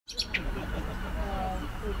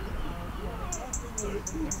Good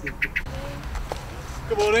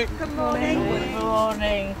morning. Good morning. Good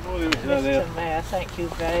morning. Mr. Mayor, thank you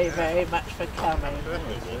very, very much for coming.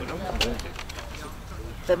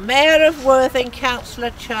 The Mayor of Worthing,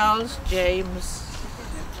 Councillor Charles James,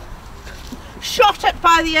 shot at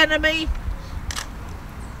by the enemy,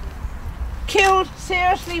 killed,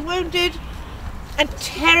 seriously wounded, and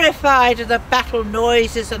terrified of the battle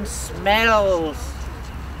noises and smells.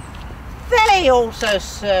 They also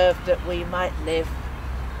served that we might live.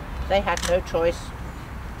 They had no choice.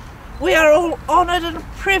 We are all honoured and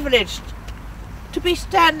privileged to be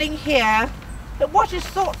standing here at what is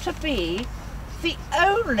thought to be the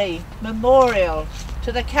only memorial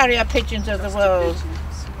to the carrier pigeons of the world.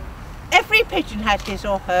 Every pigeon had his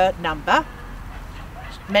or her number.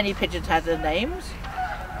 Many pigeons had their names.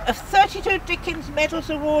 Of 32 Dickens medals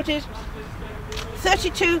awarded,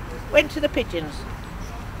 32 went to the pigeons.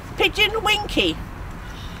 Pigeon Winky,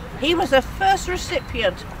 he was the first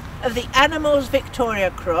recipient of the Animals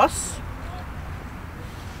Victoria Cross.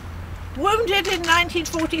 Wounded in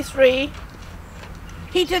 1943,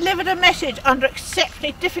 he delivered a message under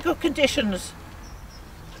exceptionally difficult conditions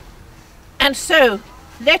and so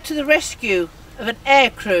led to the rescue of an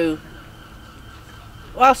air crew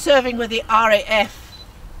while serving with the RAF,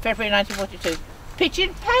 February 1942.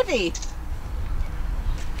 Pigeon Paddy,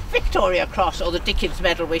 Victoria Cross, or the Dickens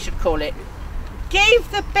Medal we should call it,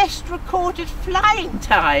 gave the best recorded flying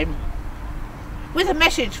time with a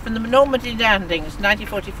message from the Normandy landings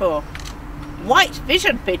 1944. White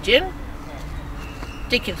Vision Pigeon,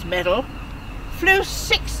 Dickens Medal, flew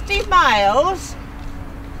 60 miles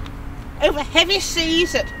over heavy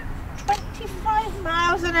seas at 25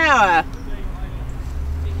 miles an hour.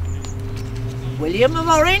 William of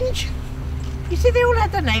Orange, you see they all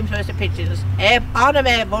had their names, most of the pigeons. Arnhem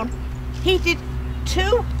Airborne, he did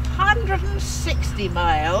 260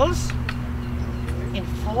 miles in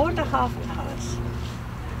 4.5 hours.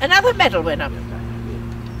 Another medal winner.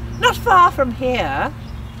 Not far from here,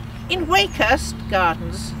 in Wakehurst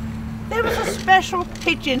Gardens, there was a special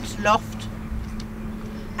pigeons loft,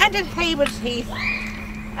 and in Haywards Heath,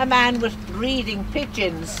 a man was breeding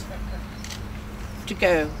pigeons to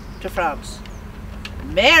go to France.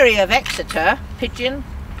 Mary of Exeter, pigeon,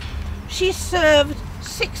 she served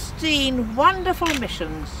 16 wonderful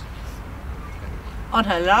missions. On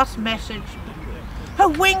her last message, her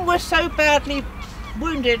wing was so badly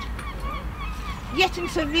wounded, yet in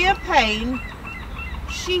severe pain,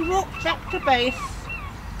 she walked back to base,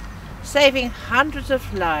 saving hundreds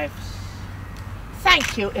of lives.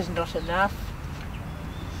 Thank you is not enough.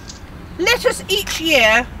 Let us each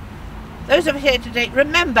year, those of us here today,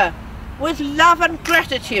 remember with love and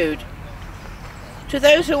gratitude to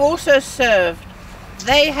those who also served.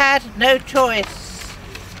 They had no choice.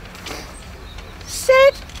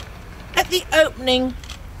 Said at the opening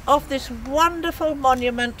of this wonderful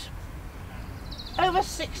monument over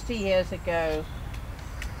 60 years ago,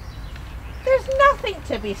 there's nothing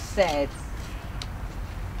to be said,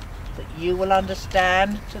 but you will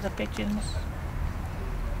understand to the pigeons.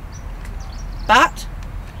 But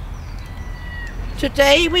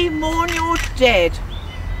today we mourn your dead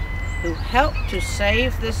who helped to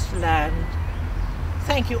save this land.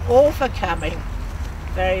 Thank you all for coming.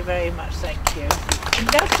 Very, very much thank you. And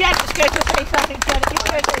now Janet's going to say something. Janet,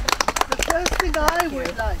 you're going to... The first thing I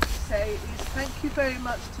would like to say is thank you very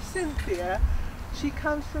much to Cynthia. She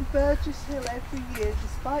comes from Burgess Hill every year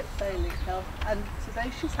despite failing health, and today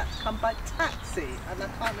she's had to come by taxi, and I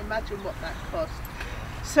can't imagine what that cost.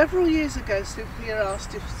 Several years ago, Cynthia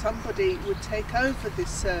asked if somebody would take over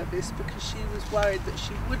this service because she was worried that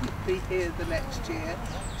she wouldn't be here the next year.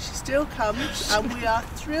 She still comes, and we are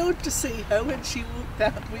thrilled to see her when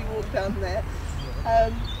we walk down there.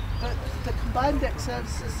 But the Combined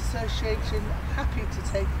Ex-Services Association are happy to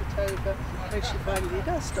take it over when she finally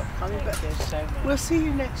does stop coming. But we'll see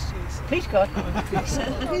you next year. Please God.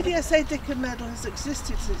 The PDSA Dickens Medal has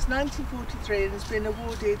existed since 1943 and has been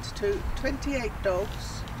awarded to 28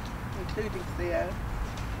 dogs, including Theo,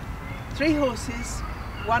 3 horses,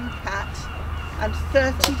 1 cat, and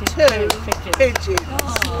 32 pigeons.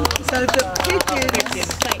 Oh. So the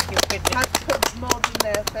pigeons Thank you, pigeons. have put more than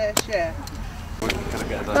their fair share.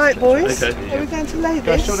 Right, boys, Okay. are we going to lay Guys,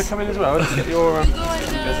 do you this? want to come in as well? Let's get your...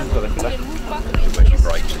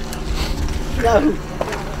 No.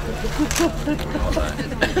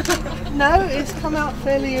 No, it's come out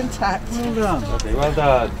fairly intact. Well done. Okay, well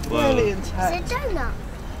done. Fairly intact. It's a donut.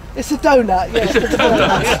 It's a donut, yes. It's a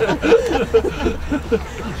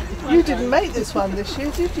donut. You didn't make this one this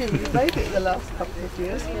year, did you? You made it the last couple of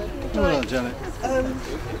years. Well done, Janet. And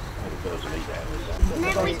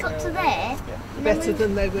then we got to there. Better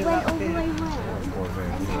than they were Went up all the way here. round.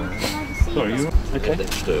 Sorry, you Okay. Then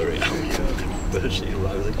stir it. Virtually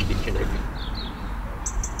low the kitchen.